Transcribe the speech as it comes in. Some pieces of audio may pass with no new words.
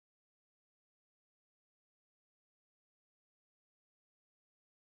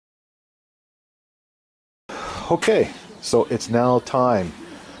Okay, so it's now time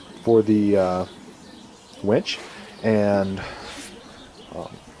for the winch, and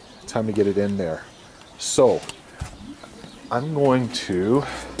it's time to get it in there. So I'm going to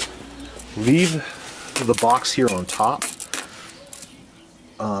leave the box here on top.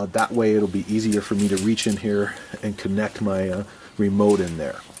 That way it'll be easier for me to reach in here and connect my remote in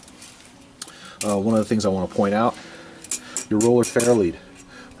there. One of the things I want to point out, your roller fair lead.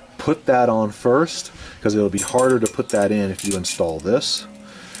 Put that on first, because it'll be harder to put that in if you install this.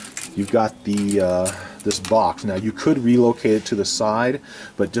 You've got the this box. Now you could relocate it to the side,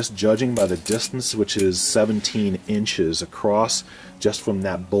 but just judging by the distance, which is 17 inches across just from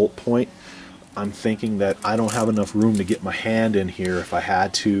that bolt point, I'm thinking that I don't have enough room to get my hand in here if I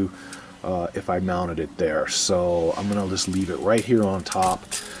had to, if I mounted it there. So I'm going to just leave it right here on top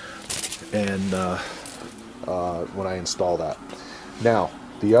and when I install that. Now,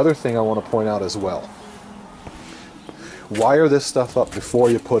 the other thing I want to point out as well, wire this stuff up before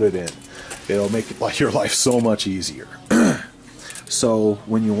you put it in. It'll make your life so much easier. So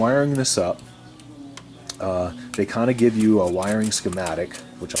when you're wiring this up, they kind of give you a wiring schematic,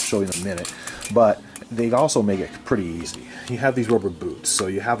 which I'll show you in a minute, but they also make it pretty easy. You have these rubber boots. So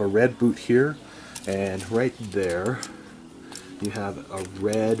you have a red boot here, and right there you have a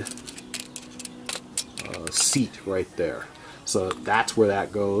red seat right there. So that's where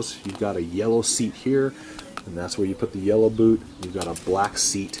that goes. You've got a yellow seat here, and that's where you put the yellow boot. You've got a black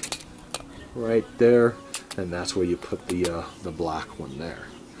seat right there, and that's where you put the black one there.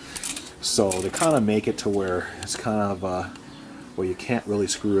 So they kind of make it to where it's kind of where you can't really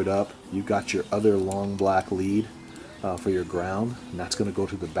screw it up. You've got your other long black lead for your ground, and that's going to go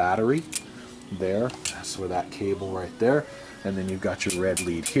to the battery there. That's where that cable right there. And then you've got your red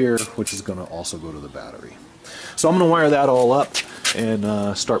lead here, which is going to also go to the battery. So I'm going to wire that all up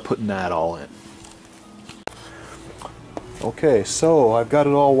and start putting that all in. Okay, so I've got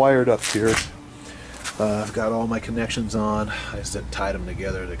it all wired up here. I've got all my connections on. I just tied them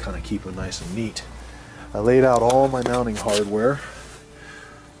together to kind of keep them nice and neat. I laid out all my mounting hardware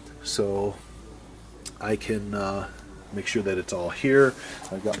so I can make sure that it's all here.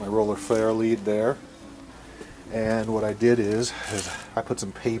 I've got my roller flare lead there. And what I did is I put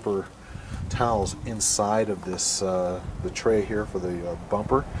some paper towels inside of this the tray here for the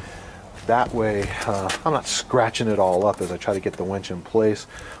bumper. That way I'm not scratching it all up as I try to get the winch in place.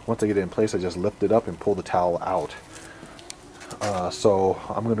 Once I get it in place, I just lift it up and pull the towel out. So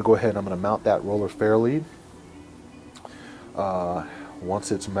I'm going to go ahead and I'm going to mount that roller fair lead.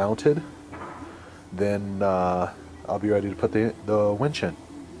 Once it's mounted, then I'll be ready to put the winch in.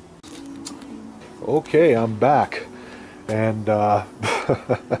 Okay, I'm back, and I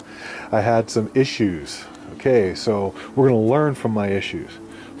had some issues. Okay, so we're going to learn from my issues.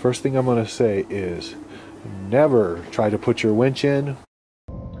 First thing I'm going to say is never try to put your winch in.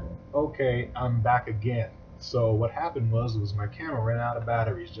 Okay, I'm back again. So what happened was my camera ran out of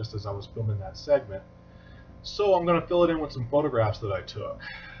batteries just as I was filming that segment. So I'm going to fill it in with some photographs that I took.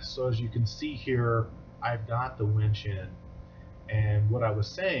 So as you can see here, I've got the winch in, and what I was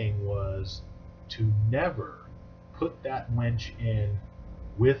saying was to never put that winch in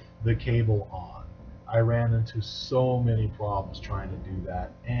with the cable on. I ran into so many problems trying to do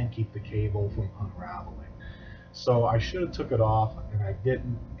that and keep the cable from unraveling. So I should have took it off, and I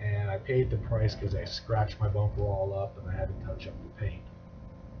didn't, and I paid the price because I scratched my bumper all up and I had to touch up the paint.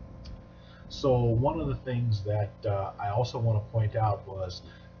 So one of the things that I also want to point out was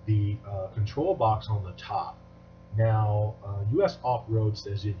the control box on the top. Now, US Offroad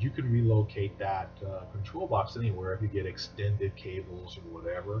says that you can relocate that control box anywhere if you get extended cables or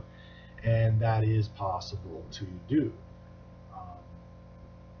whatever, and that is possible to do.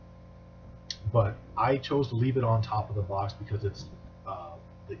 But I chose to leave it on top of the box because it's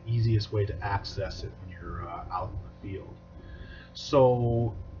the easiest way to access it when you're out in the field.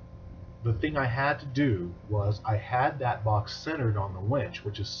 So the thing I had to do was I had that box centered on the winch,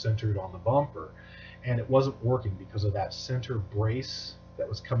 which is centered on the bumper, and it wasn't working because of that center brace that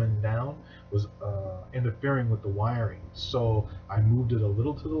was coming down was interfering with the wiring. So I moved it a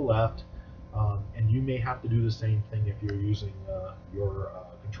little to the left, and you may have to do the same thing if you're using your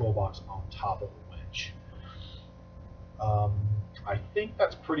control box on top of the winch. I think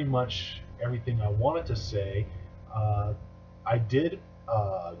that's pretty much everything I wanted to say. I did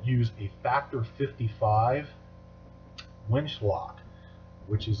use a factor 55 winch lock,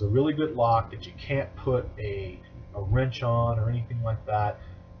 which is a really good lock that you can't put a wrench on or anything like that.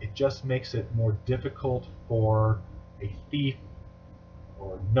 It just makes it more difficult for a thief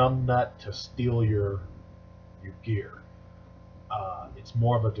or numbnut to steal your gear. It's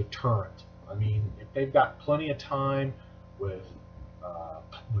more of a deterrent. I mean, if they've got plenty of time with,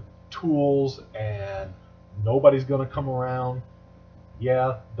 with tools and nobody's going to come around,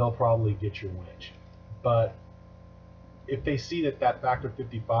 yeah, they'll probably get your winch. But if they see that that factor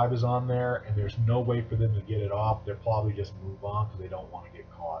 55 is on there and there's no way for them to get it off, they'll probably just move on because they don't want to get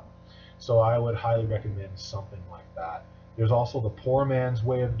caught. So I would highly recommend something like that. There's also the poor man's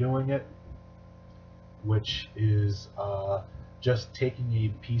way of doing it, which is just taking a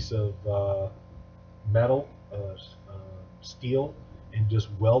piece of metal, steel, and just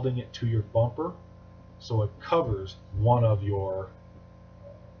welding it to your bumper so it covers one of your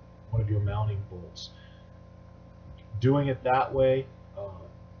mounting bolts. Doing it that way,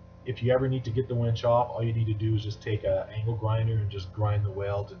 if you ever need to get the winch off, all you need to do is just take an angle grinder and just grind the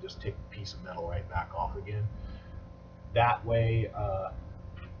welds and just take the piece of metal right back off again. That way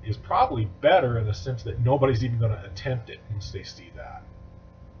is probably better in the sense that nobody's even going to attempt it once they see that.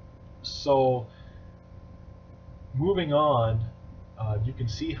 So moving on, you can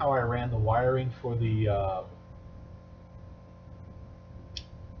see how I ran the wiring for the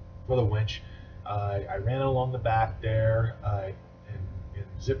winch. I ran it along the back there and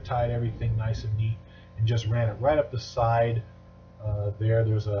zip tied everything nice and neat, and just ran it right up the side there.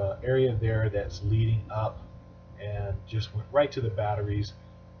 There's an area there that's leading up, and just went right to the batteries.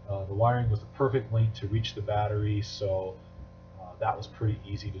 The wiring was the perfect length to reach the battery, so that was pretty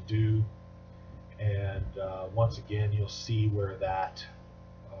easy to do. And once again, you'll see where that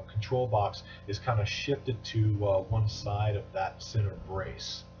control box is kind of shifted to one side of that center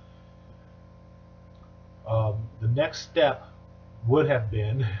brace. The next step would have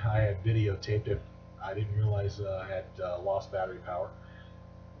been, I had videotaped it, I didn't realize I had lost battery power,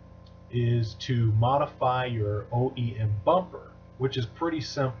 is to modify your OEM bumper, which is pretty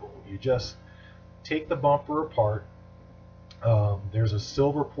simple. You just take the bumper apart. There's a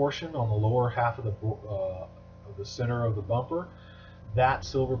silver portion on the lower half of the center of the bumper. That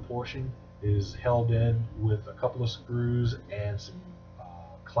silver portion is held in with a couple of screws and some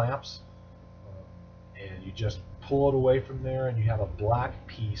clamps, and you just pull it away from there, and you have a black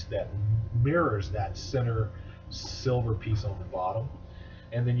piece that mirrors that center silver piece on the bottom.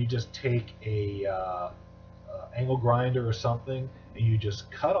 And then you just take a angle grinder or something, and you just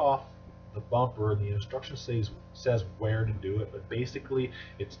cut off the bumper. The instruction says where to do it, but basically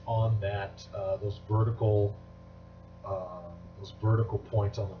it's on that those vertical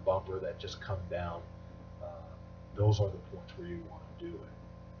points on the bumper that just come down. Those are the points where you want to do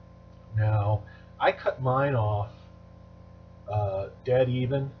it. Now, I cut mine off dead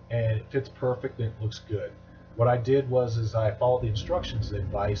even, and it fits perfect and it looks good. What I did was I followed the instructions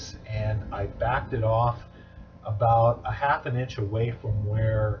advice, and I backed it off about a ½ an inch away from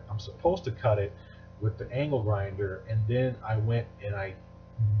where I'm supposed to cut it with the angle grinder, and then I went and I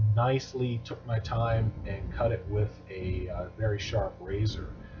nicely took my time and cut it with a very sharp razor,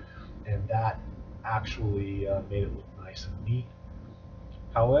 and that actually made it look nice and neat.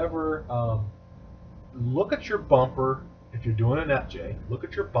 However, look at your bumper. If you're doing an FJ, look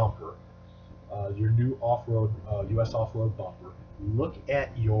at your bumper, your new off-road US Offroad bumper. Look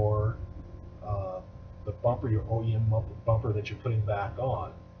at your the bumper, your OEM bumper that you're putting back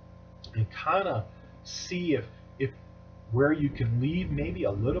on, and kind of see if where you can leave maybe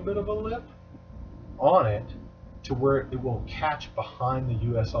a little bit of a lip on it to where it will catch behind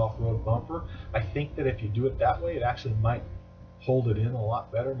the US Offroad bumper. I think that if you do it that way, it actually might hold it in a lot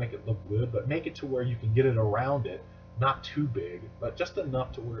better, make it look good, but make it to where you can get it around it, not too big, but just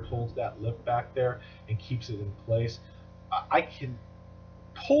enough to where it holds that lip back there and keeps it in place. I can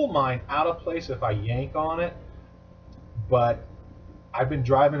pull mine out of place if I yank on it, but I've been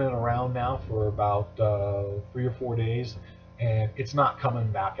driving it around now for about 3 or 4 days, and it's not coming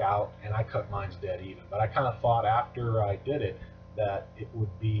back out, and I cut mine's dead even. But I kind of thought after I did it that it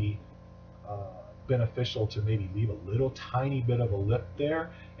would be beneficial to maybe leave a little tiny bit of a lip there,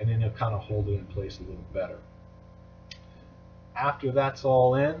 and then it'll kind of hold it in place a little better. After that's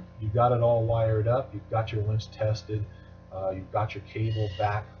all in, you've got it all wired up, you've got your winch tested, you've got your cable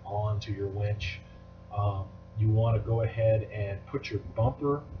back onto your winch. You want to go ahead and put your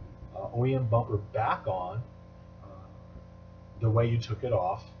bumper, OEM bumper, back on the way you took it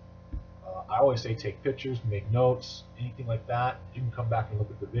off. I always say take pictures, make notes, anything like that. You can come back and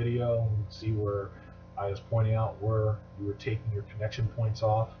look at the video and see where I was pointing out where you were taking your connection points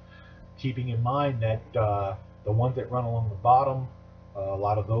off, keeping in mind that the ones that run along the bottom, a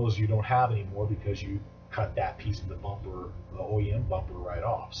lot of those you don't have anymore because you cut that piece of the bumper, the OEM bumper, right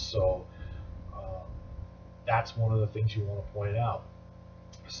off. So that's one of the things you want to point out.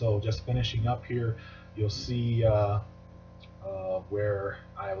 So just finishing up here, you'll see where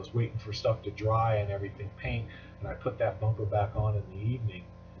I was waiting for stuff to dry and everything paint, and I put that bumper back on in the evening,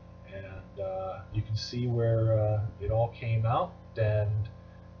 and you can see where it all came out, and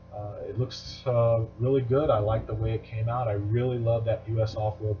it looks really good. I like the way it came out. I really love that US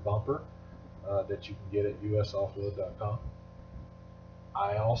Offroad bumper that you can get at usoffroad.com.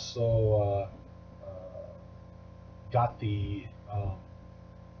 I also got the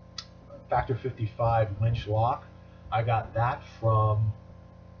Factor 55 winch lock. I got that from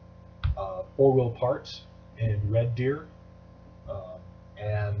 4-wheel parts in Red Deer,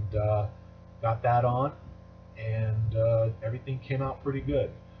 and got that on, and everything came out pretty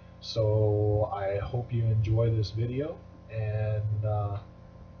good. So I hope you enjoy this video, and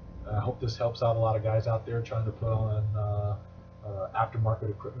I hope this helps out a lot of guys out there trying to put on aftermarket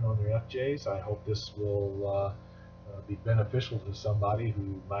equipment on their FJs. I hope this will be beneficial to somebody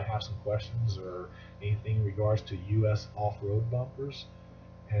who might have some questions or anything in regards to US off-road bumpers.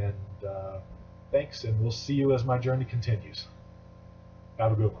 And thanks, and we'll see you as my journey continues.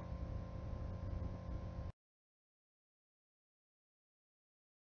 Have a good one.